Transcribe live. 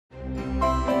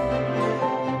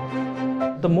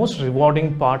The most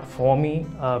rewarding part for me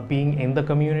being in the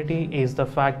community is the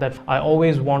fact that I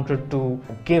always wanted to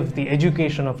give the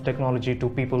education of technology to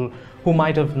people who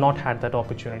might have not had that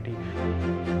opportunity.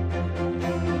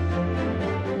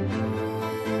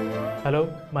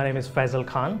 Hello, my name is Faizal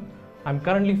Khan. I'm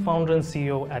currently founder and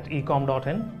CEO at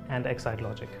ecom.in and Xite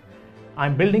Logic.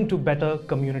 I'm building to better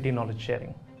community knowledge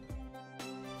sharing.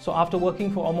 So after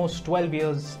working for almost 12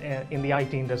 years in the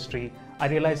IT industry, I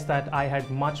realized that I had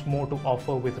much more to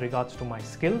offer with regards to my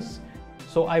skills.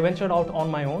 So I ventured out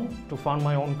on my own to found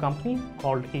my own company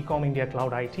called Ecom India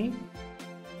Cloud IT.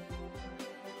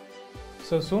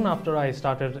 So soon after I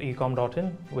started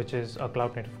ecom.in, which is a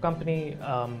cloud native company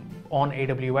on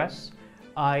AWS,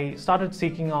 I started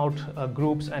seeking out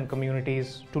groups and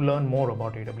communities to learn more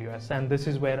about AWS. And this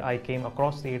is where I came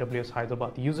across the AWS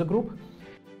Hyderabad user group.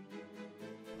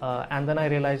 And then I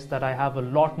realized that I have a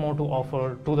lot more to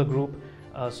offer to the group.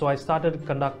 So I started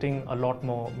conducting a lot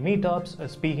more meetups,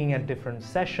 speaking at different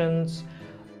sessions.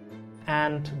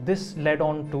 And this led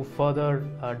on to further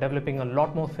developing a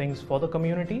lot more things for the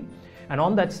community. And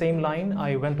on that same line,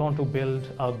 I went on to build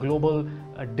a global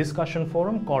discussion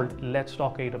forum called Let's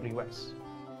Talk AWS.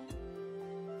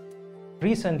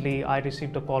 Recently, I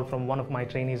received a call from one of my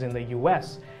trainees in the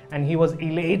US, and he was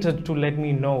elated to let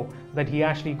me know that he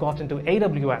actually got into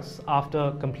AWS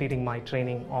after completing my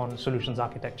training on solutions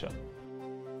architecture.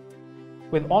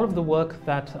 With all of the work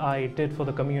that I did for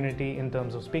the community in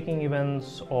terms of speaking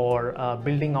events or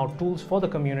building out tools for the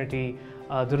community,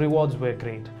 the rewards were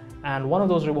great. And one of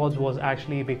those rewards was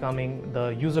actually becoming the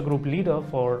user group leader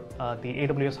for the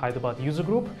AWS Hyderabad user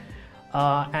group.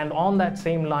 And on that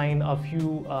same line, a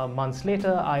few months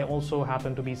later, I also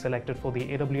happened to be selected for the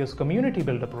AWS Community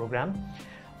Builder program.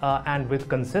 And with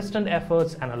consistent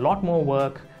efforts and a lot more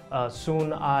work,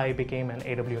 soon I became an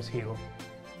AWS hero.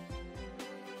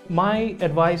 My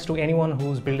advice to anyone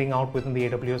who's building out within the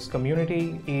AWS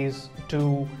community is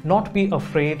to not be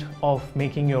afraid of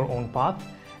making your own path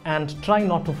and try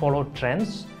not to follow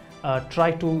trends.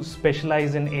 Try to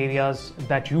specialize in areas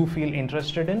that you feel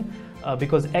interested in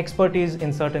because expertise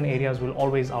in certain areas will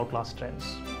always outlast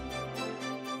trends.